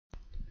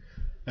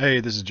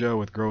Hey, this is Joe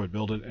with Grow It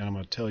Build It, and I'm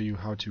going to tell you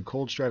how to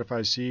cold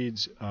stratify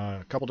seeds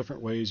a couple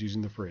different ways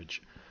using the fridge.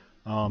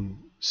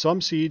 Some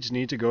seeds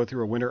need to go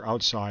through a winter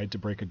outside to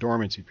break a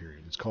dormancy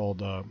period. It's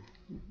called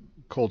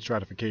cold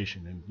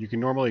stratification, and you can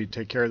normally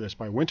take care of this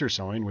by winter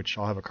sowing, which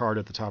I'll have a card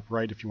at the top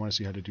right if you want to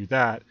see how to do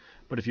that.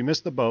 But if you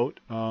missed the boat,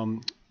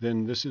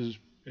 then this is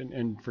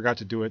and forgot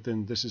to do it,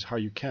 then this is how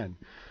you can.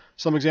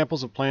 Some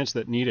examples of plants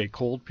that need a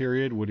cold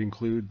period would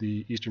include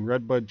the eastern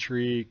redbud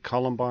tree,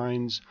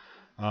 columbines,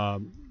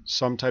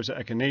 some types of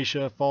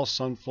echinacea, false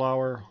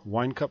sunflower,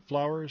 wine cup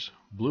flowers,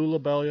 blue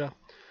lobelia,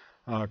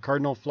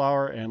 cardinal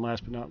flower, and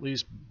last but not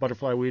least,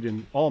 butterfly weed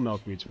and all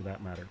milkweeds for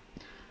that matter.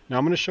 Now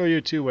I'm going to show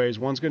you two ways.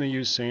 One's going to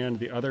use sand,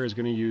 the other is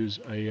going to use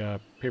a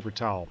paper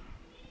towel.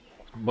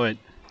 But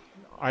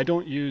I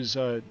don't use,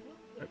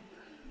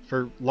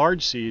 for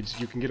large seeds,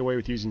 you can get away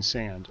with using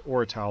sand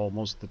or a towel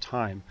most of the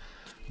time.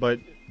 But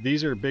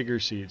these are bigger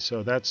seeds,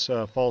 so that's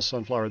false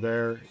sunflower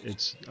there.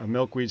 It's a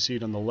milkweed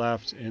seed on the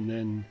left, and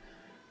then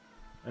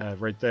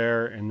right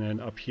there, and then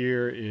up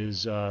here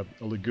is a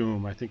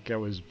legume. I think that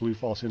was blue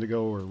false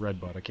indigo or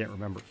redbud, I can't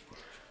remember.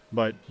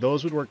 But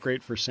those would work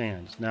great for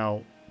sand.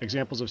 Now,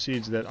 examples of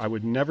seeds that I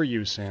would never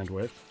use sand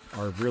with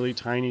are really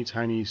tiny,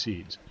 tiny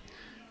seeds.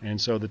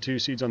 And so the two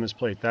seeds on this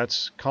plate,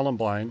 that's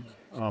columbine,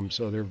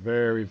 so they're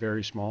very,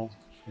 very small,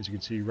 as you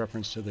can see,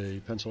 reference to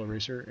the pencil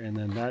eraser, and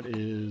then that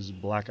is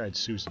black-eyed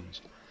Susans,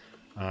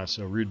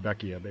 so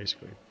Rudbeckia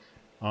basically.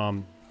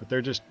 But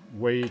they're just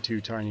way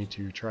too tiny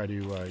to try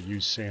to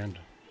use sand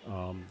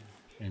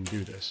and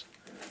do this.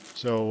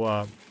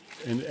 So,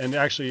 and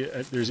actually,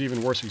 there's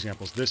even worse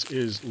examples. This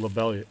is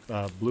lobelia,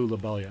 blue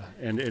lobelia,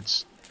 and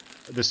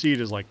the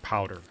seed is like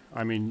powder.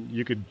 I mean,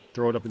 you could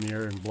throw it up in the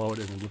air and blow it,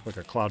 and it would look like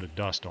a cloud of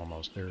dust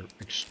almost. They're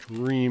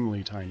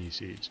extremely tiny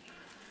seeds.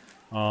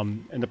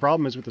 And the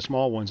problem is with the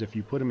small ones, if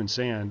you put them in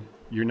sand,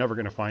 you're never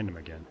going to find them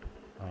again.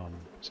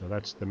 So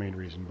that's the main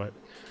reason. But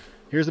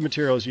here's the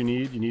materials you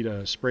need. You need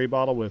a spray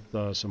bottle with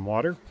some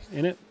water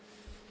in it,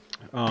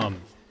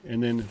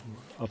 and then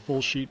a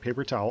full sheet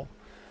paper towel.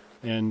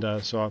 And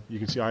so you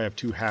can see I have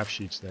two half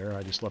sheets there.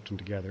 I just left them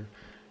together.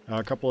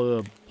 A couple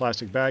of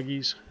plastic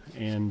baggies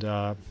and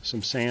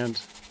some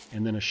sand,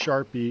 and then a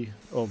Sharpie.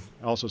 Oh,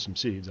 also some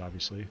seeds,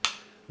 obviously.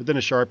 But then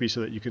a Sharpie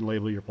so that you can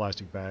label your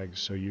plastic bags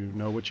so you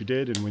know what you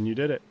did and when you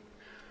did it.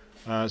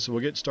 So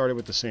we'll get started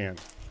with the sand.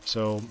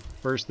 So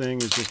first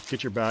thing is just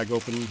get your bag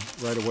open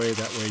right away.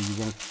 That way you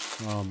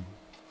won't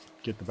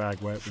get the bag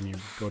wet when you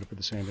go to put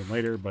the sand in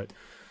later. But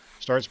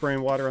start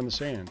spraying water on the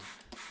sand.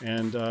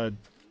 And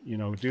you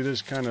know, do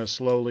this kind of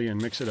slowly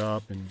and mix it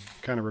up and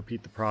kind of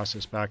repeat the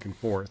process back and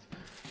forth.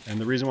 And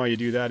the reason why you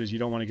do that is you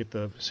don't want to get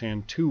the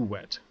sand too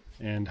wet.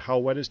 And how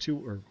wet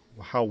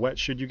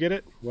should you get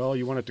it? Well,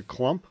 you want it to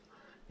clump.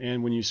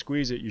 And when you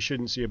squeeze it, you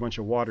shouldn't see a bunch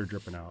of water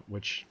dripping out,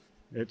 which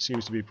it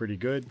seems to be pretty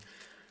good.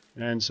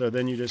 And so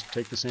then you just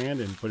take the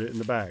sand and put it in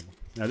the bag.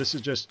 Now this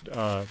is just, you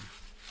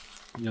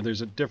know,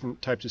 there's a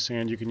different types of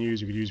sand you can use.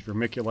 You could use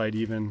vermiculite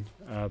even.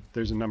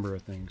 There's a number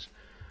of things.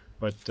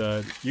 But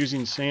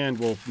using sand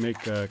will make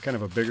kind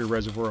of a bigger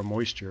reservoir of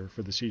moisture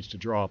for the seeds to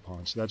draw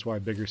upon. So that's why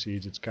bigger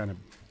seeds, it's kind of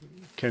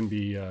can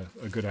be a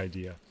good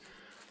idea.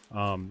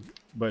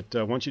 But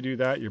once you do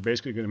that, you're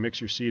basically going to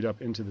mix your seed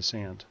up into the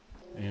sand.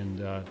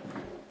 And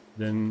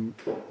then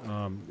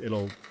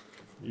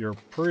you're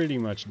pretty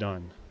much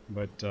done.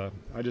 But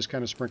I just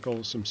kind of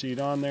sprinkle some seed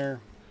on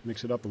there,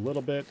 mix it up a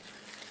little bit,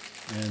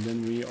 and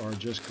then we are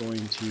just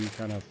going to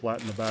kind of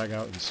flatten the bag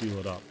out and seal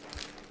it up.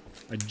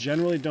 I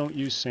generally don't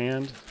use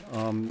sand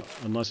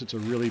unless it's a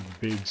really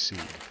big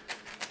seed.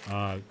 You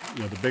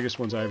know, the biggest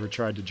ones I ever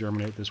tried to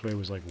germinate this way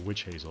was like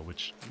witch hazel,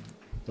 which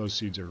those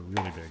seeds are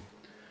really big.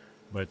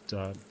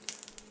 But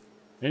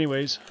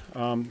anyways,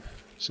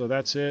 so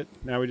that's it.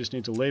 Now we just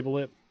need to label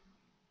it,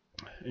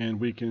 and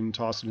we can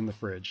toss it in the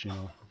fridge. You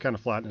know, kind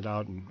of flatten it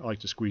out, and I like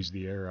to squeeze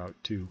the air out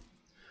too.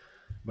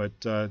 But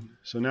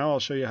so now I'll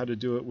show you how to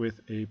do it with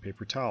a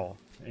paper towel.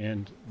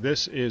 And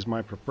this is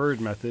my preferred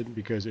method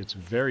because it's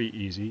very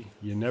easy.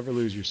 You never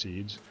lose your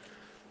seeds.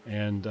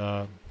 And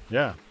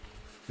yeah,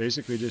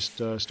 basically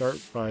just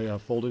start by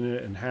folding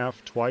it in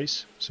half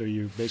twice. So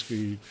you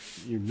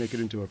make it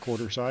into a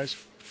quarter size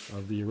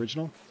of the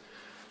original.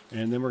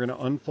 And then we're going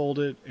to unfold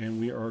it, and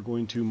we are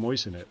going to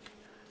moisten it.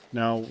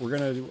 Now we're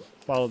going to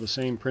follow the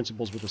same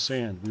principles with the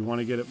sand. We want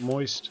to get it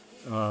moist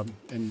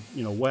and,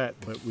 you know, wet,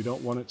 but we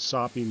don't want it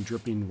sopping,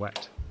 dripping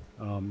wet.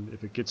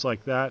 If it gets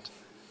like that,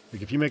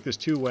 like if you make this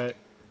too wet,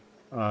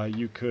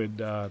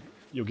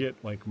 you'll get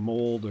like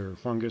mold or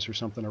fungus or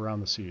something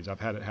around the seeds. I've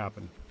had it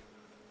happen.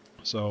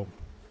 So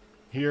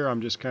here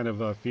I'm just kind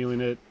of feeling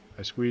it.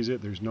 I squeeze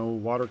it. There's no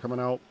water coming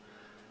out,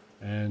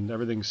 and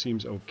everything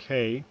seems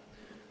okay.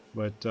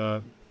 But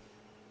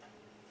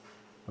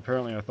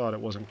apparently I thought it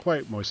wasn't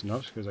quite moist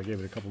enough because I gave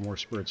it a couple more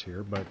spurts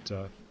here.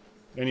 But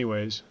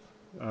anyways,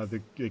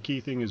 the key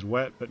thing is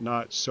wet, but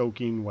not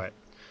soaking wet.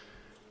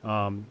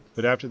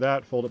 But after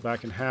that, fold it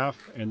back in half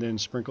and then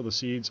sprinkle the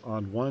seeds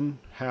on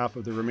 1/2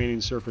 of the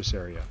remaining surface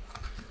area.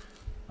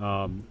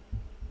 And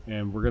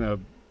we're going to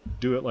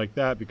do it like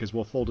that because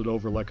we'll fold it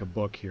over like a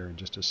book here in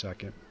just a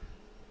second.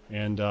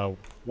 And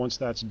once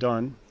that's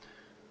done,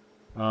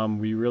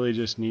 we really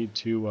just need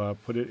to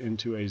put it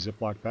into a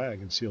Ziploc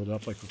bag and seal it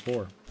up like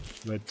before.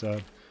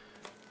 But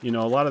you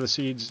know, a lot of the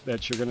seeds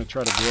that you're going to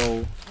try to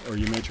grow, or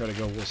you may try to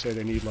go, we'll say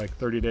they need like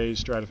 30 days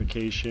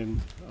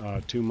stratification,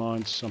 2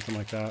 months, something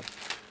like that.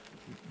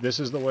 This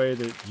is the way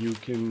that you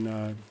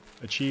can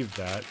achieve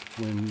that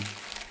when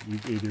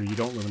either you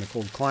don't live in a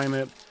cold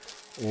climate,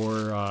 or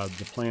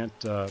the plant,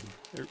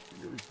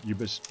 you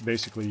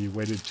basically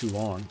waited too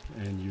long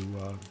and you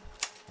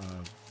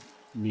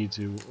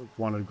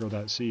want to grow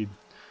that seed.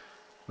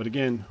 But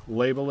again,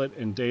 label it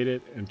and date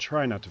it and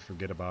try not to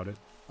forget about it.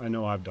 I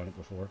know I've done it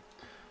before.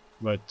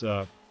 But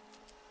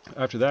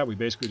after that, we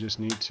basically just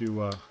need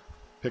to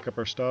pick up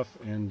our stuff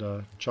and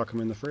chuck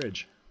them in the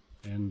fridge.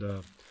 And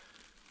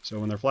so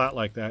when they're flat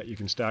like that, you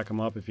can stack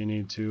them up if you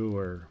need to,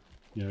 or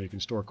you know, you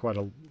can store quite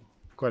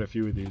a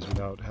few of these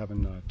without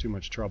having too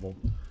much trouble.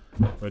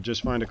 But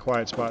just find a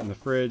quiet spot in the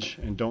fridge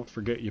and don't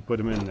forget you put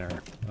them in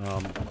there.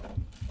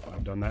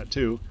 I've done that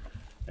too,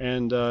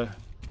 and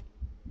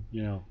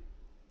you know,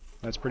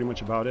 that's pretty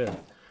much about it.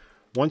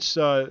 Once,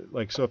 so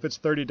if it's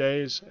 30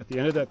 days, at the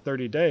end of that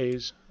 30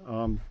 days,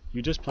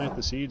 you just plant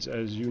the seeds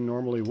as you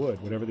normally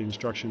would, whatever the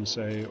instructions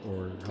say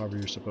or however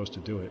you're supposed to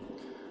do it.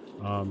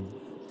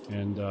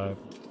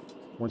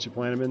 Once you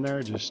plant them in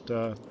there, just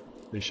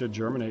they should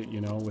germinate, you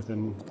know,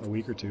 within a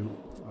week or two,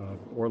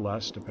 or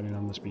less, depending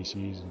on the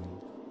species and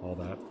all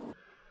that.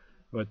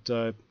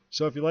 But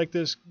so if you like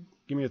this,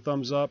 give me a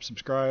thumbs up,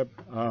 subscribe.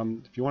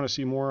 If you want to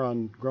see more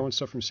on growing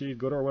stuff from seed,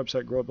 go to our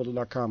website,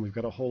 growitbuilder.com. We've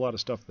got a whole lot of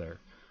stuff there.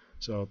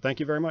 So thank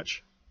you very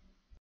much.